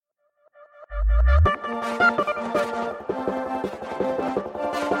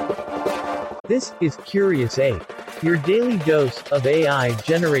This is Curious Ape, your daily dose of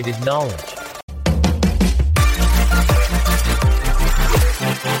AI-generated knowledge.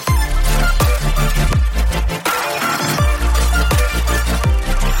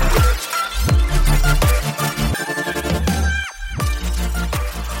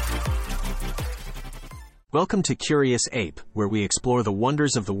 Welcome to Curious Ape, where we explore the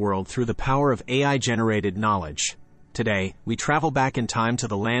wonders of the world through the power of AI-generated knowledge. Today, we travel back in time to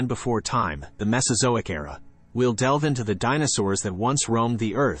the land before time, the Mesozoic era. We'll delve into the dinosaurs that once roamed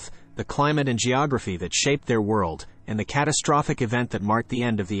the Earth, the climate and geography that shaped their world, and the catastrophic event that marked the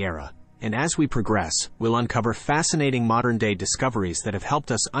end of the era. And as we progress, we'll uncover fascinating modern-day discoveries that have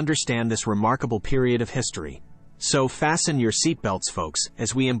helped us understand this remarkable period of history. So fasten your seatbelts, folks,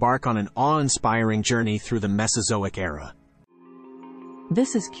 as we embark on an awe-inspiring journey through the Mesozoic era.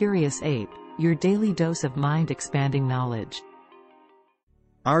 This is Curious Ape, your daily dose of mind-expanding knowledge.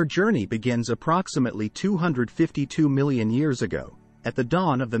 Our journey begins approximately 252 million years ago, at the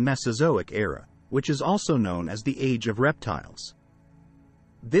dawn of the Mesozoic era, which is also known as the Age of Reptiles.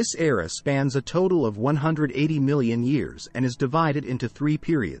 This era spans a total of 180 million years and is divided into three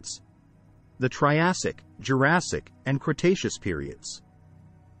periods: the Triassic, Jurassic, and Cretaceous periods.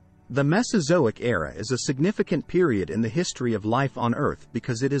 The Mesozoic era is a significant period in the history of life on Earth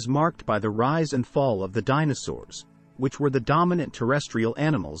because it is marked by the rise and fall of the dinosaurs, which were the dominant terrestrial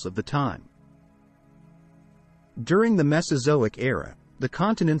animals of the time. During the Mesozoic era, the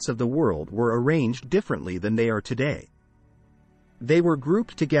continents of the world were arranged differently than they are today. They were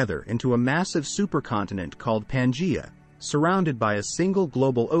grouped together into a massive supercontinent called Pangaea, surrounded by a single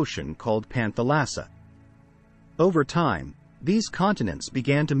global ocean called Panthalassa. Over time, these continents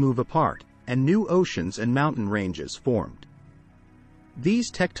began to move apart, and new oceans and mountain ranges formed.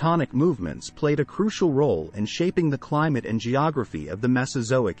 These tectonic movements played a crucial role in shaping the climate and geography of the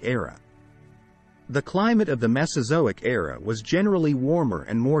Mesozoic era. The climate of the Mesozoic era was generally warmer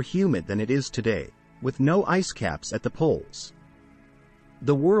and more humid than it is today, with no ice caps at the poles.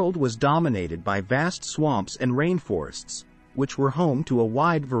 The world was dominated by vast swamps and rainforests, which were home to a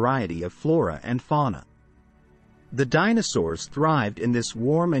wide variety of flora and fauna. The dinosaurs thrived in this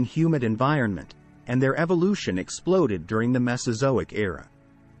warm and humid environment, and their evolution exploded during the Mesozoic era.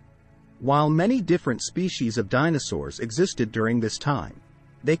 While many different species of dinosaurs existed during this time,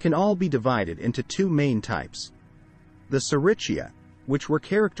 they can all be divided into two main types: the Saurischia, which were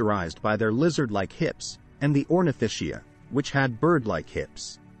characterized by their lizard-like hips, and the Ornithischia, which had bird-like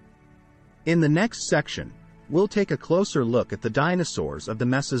hips. In the next section, we'll take a closer look at the dinosaurs of the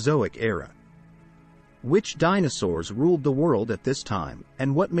Mesozoic era. Which dinosaurs ruled the world at this time,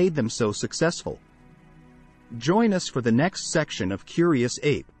 and what made them so successful? Join us for the next section of Curious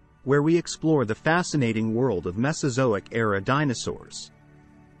Ape, where we explore the fascinating world of Mesozoic-era dinosaurs.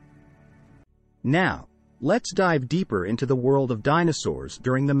 Now, let's dive deeper into the world of dinosaurs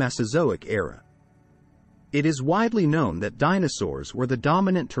during the Mesozoic era. It is widely known that dinosaurs were the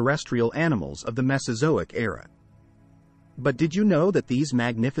dominant terrestrial animals of the Mesozoic era. But did you know that these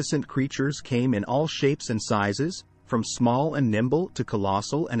magnificent creatures came in all shapes and sizes, from small and nimble to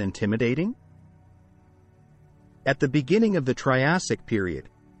colossal and intimidating? At the beginning of the Triassic period,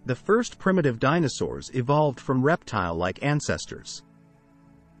 the first primitive dinosaurs evolved from reptile-like ancestors.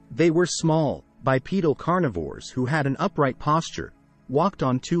 They were small, bipedal carnivores who had an upright posture, walked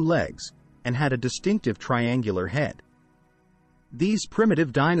on two legs, and had a distinctive triangular head. These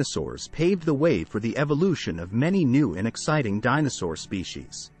primitive dinosaurs paved the way for the evolution of many new and exciting dinosaur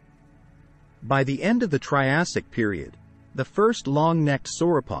species. By the end of the Triassic period, the first long-necked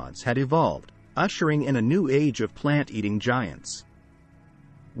sauropods had evolved, ushering in a new age of plant-eating giants.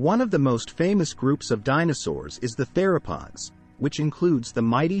 One of the most famous groups of dinosaurs is the theropods, which includes the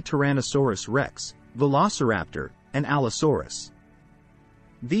mighty Tyrannosaurus rex, Velociraptor, and Allosaurus.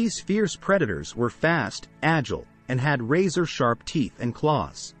 These fierce predators were fast, agile, and had razor-sharp teeth and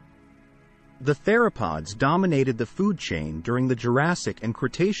claws. The theropods dominated the food chain during the Jurassic and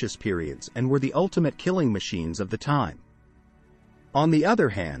Cretaceous periods and were the ultimate killing machines of the time. On the other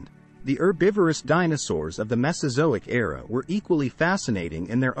hand, the herbivorous dinosaurs of the Mesozoic era were equally fascinating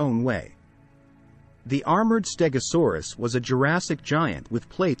in their own way. The armored Stegosaurus was a Jurassic giant with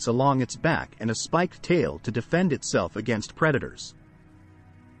plates along its back and a spiked tail to defend itself against predators.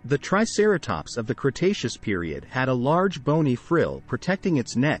 The Triceratops of the Cretaceous period had a large bony frill protecting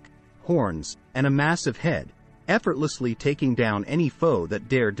its neck, horns, and a massive head, effortlessly taking down any foe that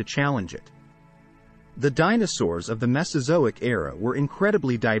dared to challenge it. The dinosaurs of the Mesozoic era were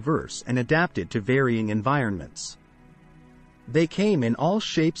incredibly diverse and adapted to varying environments. They came in all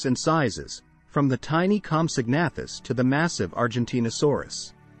shapes and sizes, from the tiny Compsognathus to the massive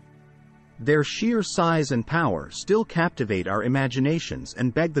Argentinosaurus. Their sheer size and power still captivate our imaginations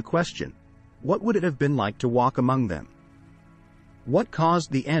and beg the question, what would it have been like to walk among them? What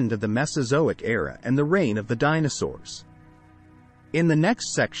caused the end of the Mesozoic era and the reign of the dinosaurs? In the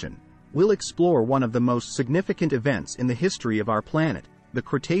next section, we'll explore one of the most significant events in the history of our planet, the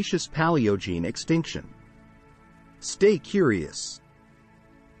Cretaceous-Paleogene extinction. Stay curious.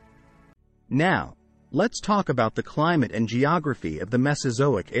 Now, let's talk about the climate and geography of the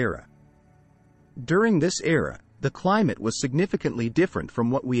Mesozoic era. During this era, the climate was significantly different from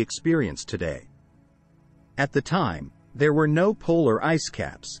what we experience today. At the time, there were no polar ice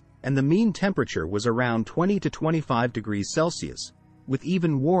caps, and the mean temperature was around 20 to 25 degrees Celsius, with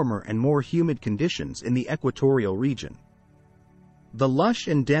even warmer and more humid conditions in the equatorial region. The lush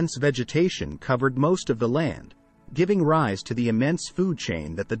and dense vegetation covered most of the land, giving rise to the immense food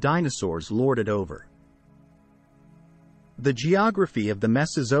chain that the dinosaurs lorded over. The geography of the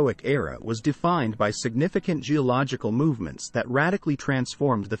Mesozoic era was defined by significant geological movements that radically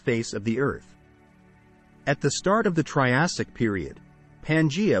transformed the face of the Earth. At the start of the Triassic period,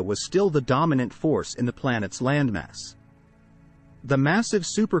 Pangaea was still the dominant force in the planet's landmass. The massive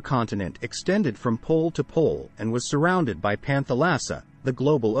supercontinent extended from pole to pole and was surrounded by Panthalassa, the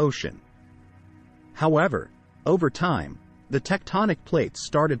global ocean. However, over time, the tectonic plates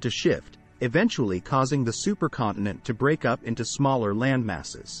started to shift, eventually causing the supercontinent to break up into smaller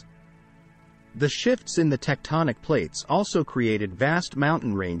landmasses. The shifts in the tectonic plates also created vast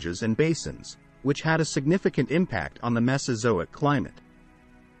mountain ranges and basins, which had a significant impact on the Mesozoic climate.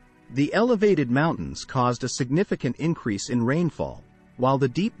 The elevated mountains caused a significant increase in rainfall, while the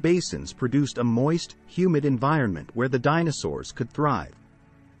deep basins produced a moist, humid environment where the dinosaurs could thrive.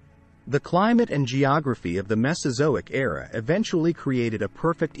 The climate and geography of the Mesozoic era eventually created a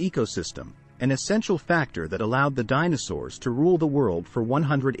perfect ecosystem, an essential factor that allowed the dinosaurs to rule the world for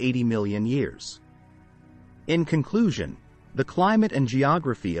 180 million years. In conclusion, the climate and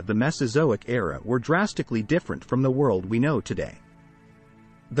geography of the Mesozoic era were drastically different from the world we know today.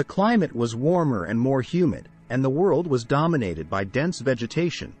 The climate was warmer and more humid, and the world was dominated by dense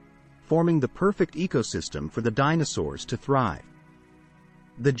vegetation, forming the perfect ecosystem for the dinosaurs to thrive.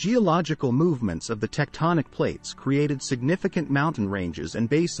 The geological movements of the tectonic plates created significant mountain ranges and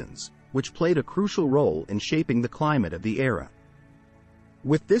basins, which played a crucial role in shaping the climate of the era.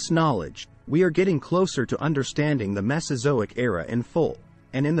 With this knowledge, we are getting closer to understanding the Mesozoic era in full,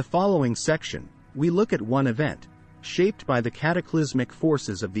 and in the following section, we look at one event, shaped by the cataclysmic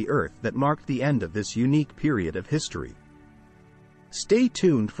forces of the Earth that marked the end of this unique period of history. Stay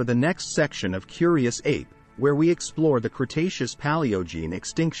tuned for the next section of Curious Ape, where we explore the Cretaceous-Paleogene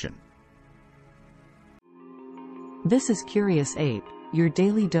extinction. This is Curious Ape, your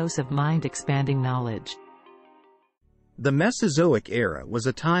daily dose of mind-expanding knowledge. The Mesozoic era was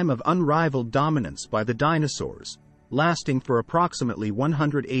a time of unrivaled dominance by the dinosaurs, lasting for approximately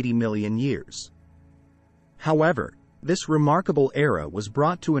 180 million years. However, this remarkable era was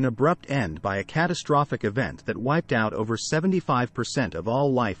brought to an abrupt end by a catastrophic event that wiped out over 75% of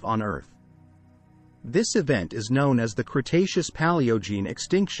all life on Earth. This event is known as the Cretaceous-Paleogene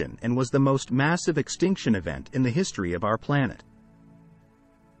extinction and was the most massive extinction event in the history of our planet.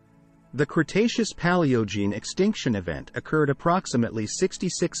 The Cretaceous-Paleogene extinction event occurred approximately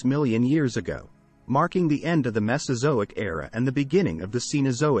 66 million years ago, marking the end of the Mesozoic era and the beginning of the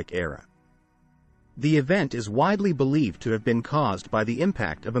Cenozoic era. The event is widely believed to have been caused by the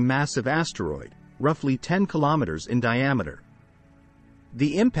impact of a massive asteroid, roughly 10 kilometers in diameter.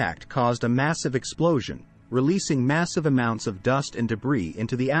 The impact caused a massive explosion, releasing massive amounts of dust and debris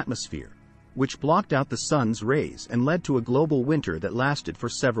into the atmosphere, which blocked out the sun's rays and led to a global winter that lasted for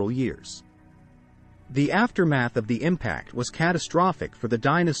several years. The aftermath of the impact was catastrophic for the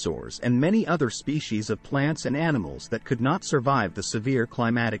dinosaurs and many other species of plants and animals that could not survive the severe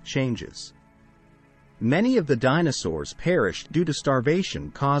climatic changes. Many of the dinosaurs perished due to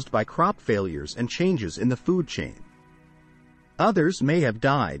starvation caused by crop failures and changes in the food chain. Others may have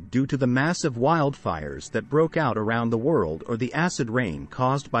died due to the massive wildfires that broke out around the world or the acid rain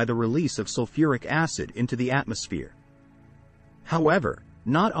caused by the release of sulfuric acid into the atmosphere. However,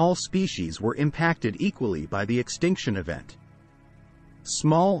 not all species were impacted equally by the extinction event.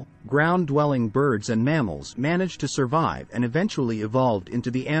 Small, ground-dwelling birds and mammals managed to survive and eventually evolved into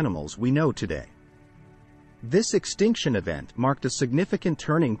the animals we know today. This extinction event marked a significant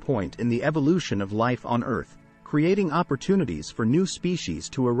turning point in the evolution of life on Earth, creating opportunities for new species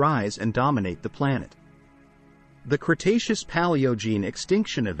to arise and dominate the planet. The Cretaceous-Paleogene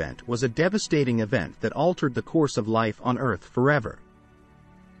extinction event was a devastating event that altered the course of life on Earth forever.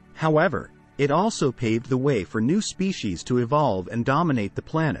 However, it also paved the way for new species to evolve and dominate the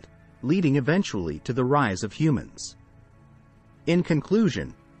planet, leading eventually to the rise of humans. In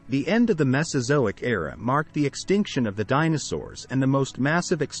conclusion, the end of the Mesozoic era marked the extinction of the dinosaurs and the most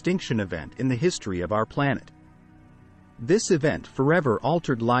massive extinction event in the history of our planet. This event forever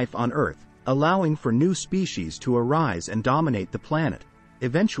altered life on Earth, allowing for new species to arise and dominate the planet,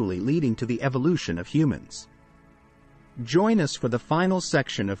 eventually leading to the evolution of humans. Join us for the final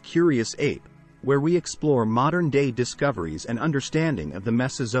section of Curious Ape, where we explore modern-day discoveries and understanding of the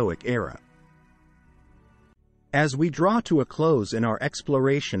Mesozoic era. As we draw to a close in our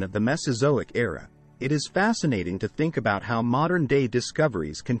exploration of the Mesozoic era, it is fascinating to think about how modern-day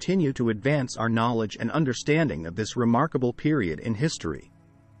discoveries continue to advance our knowledge and understanding of this remarkable period in history.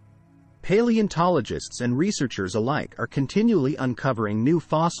 Paleontologists and researchers alike are continually uncovering new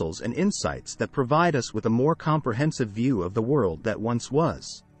fossils and insights that provide us with a more comprehensive view of the world that once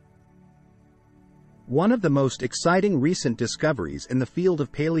was. One of the most exciting recent discoveries in the field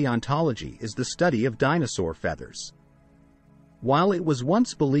of paleontology is the study of dinosaur feathers. While it was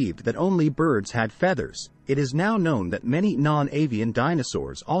once believed that only birds had feathers, it is now known that many non-avian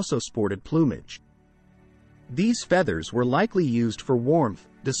dinosaurs also sported plumage. These feathers were likely used for warmth,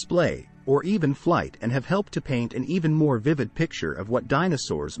 display, or even flight and have helped to paint an even more vivid picture of what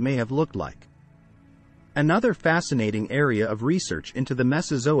dinosaurs may have looked like. Another fascinating area of research into the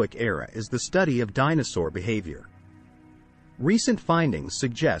Mesozoic era is the study of dinosaur behavior. Recent findings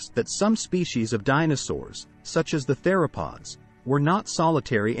suggest that some species of dinosaurs, such as the theropods, were not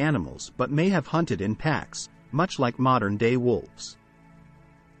solitary animals but may have hunted in packs, much like modern-day wolves.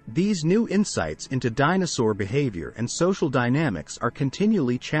 These new insights into dinosaur behavior and social dynamics are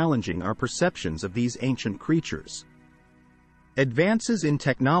continually challenging our perceptions of these ancient creatures. Advances in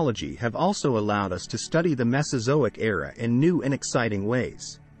technology have also allowed us to study the Mesozoic era in new and exciting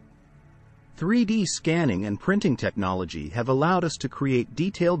ways. 3D scanning and printing technology have allowed us to create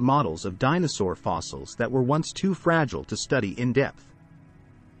detailed models of dinosaur fossils that were once too fragile to study in depth.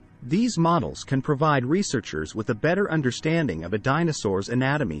 These models can provide researchers with a better understanding of a dinosaur's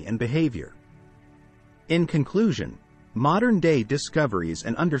anatomy and behavior. In conclusion, modern-day discoveries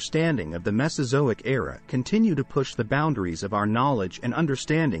and understanding of the Mesozoic era continue to push the boundaries of our knowledge and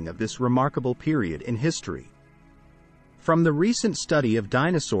understanding of this remarkable period in history. From the recent study of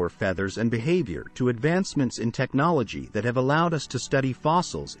dinosaur feathers and behavior to advancements in technology that have allowed us to study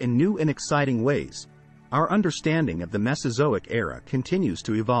fossils in new and exciting ways, our understanding of the Mesozoic era continues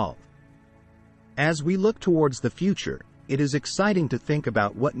to evolve. As we look towards the future, it is exciting to think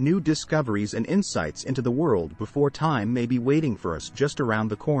about what new discoveries and insights into the world before time may be waiting for us just around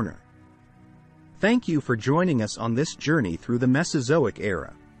the corner. Thank you for joining us on this journey through the Mesozoic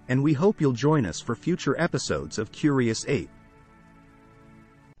era, and we hope you'll join us for future episodes of Curious Ape.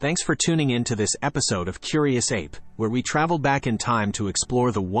 Thanks for tuning in to this episode of Curious Ape, where we travel back in time to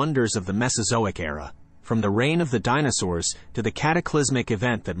explore the wonders of the Mesozoic era, from the reign of the dinosaurs to the cataclysmic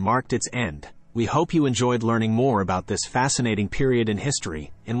event that marked its end. We hope you enjoyed learning more about this fascinating period in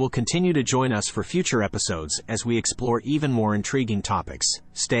history, and will continue to join us for future episodes as we explore even more intriguing topics.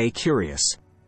 Stay curious.